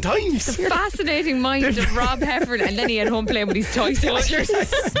different times. The fascinating mind of Rob Heffern, and then he had home playing with his toy soldiers.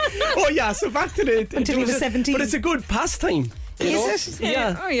 Oh yeah, so back to the until he was 17. But it's a good pastime. Is it?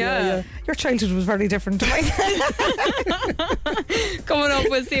 Yeah. Oh yeah. Your childhood was very different to mine. Coming up,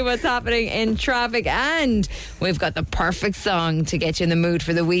 we'll see what's happening in traffic, and we've got the perfect song to get you in the mood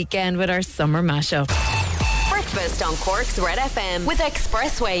for the weekend with our summer mashup. Breakfast on Cork's Red FM with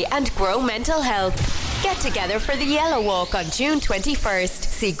Expressway and Grow Mental Health. Get together for the Yellow Walk on June 21st.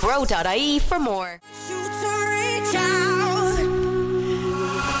 See grow.ie for more.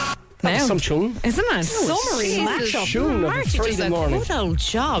 That's some tune. Isn't it? Summery mashup. Tune of a Marty Friday does a morning. good old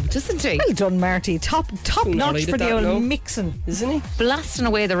job, doesn't he? Well done, Marty. Top notch for the old mixing. Isn't he? Blasting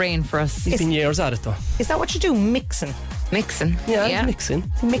away the rain for us. He's been years at it though. Is that what you do? Mixing? Mixing. Yeah.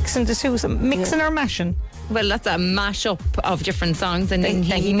 Mixing. Mixing the two. Mixing or mashing? Well, that's a mash-up of different songs, and then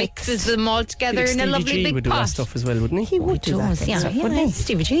he mixes them all together in a lovely Stevie G big would do that pot. stuff as well, wouldn't he? He would do that. Yeah.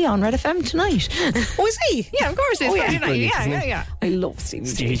 Stevie G on Red FM tonight. Oh, is he? Yeah, of course. It's Friday night. Brilliant, Yeah, isn't yeah, he? yeah. I love Stevie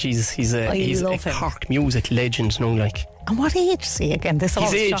G. Stevie G's he's a Cork music legend, no, like. And what age is he again? This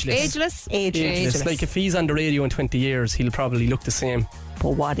He's ageless. Ageless. Like if he's on the radio in 20 years, he'll probably look the same.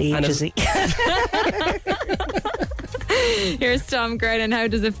 But what age is he? Here's Tom Grennan. How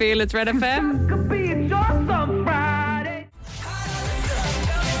does it feel? It's Red FM.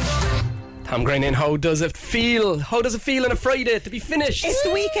 Tom Grennan, how does it feel? How does it feel on a Friday to be finished? It's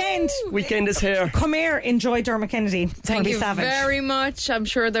the weekend. Weekend is here. Come here, enjoy Dermot Kennedy. Thank you very much. I'm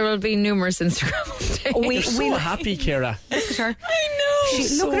sure there will be numerous Instagram days. We're so happy, Ciara. Look at her. I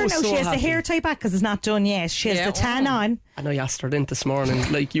know. Look at her now. She has the hair tied back because it's not done yet. She has the tan on. And I asked her then this morning,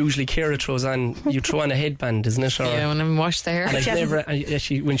 like usually Ciara throws on a headband, isn't it? Or, yeah, when I wash the hair. And I've never,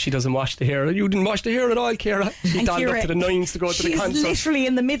 when she doesn't wash the hair, you didn't wash the hair at all, Ciara. She donned up to the nines to go to the concert. She's literally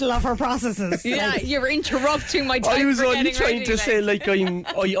in the middle of her processes. Yeah, you're interrupting my time. I was for only getting trying ready, to say, like, I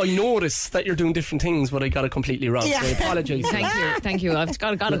noticed that you're doing different things, but I got it completely wrong. So I apologise. Thank you. I've got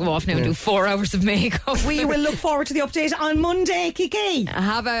to go off now and do 4 hours of makeup. We will look forward to the update on Monday, Kiki.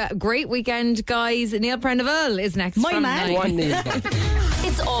 Have a great weekend, guys. Neil Prendeville is next. My man.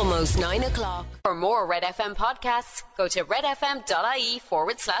 It's almost 9 o'clock. For more Red FM podcasts, go to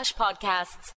redfm.ie/podcasts.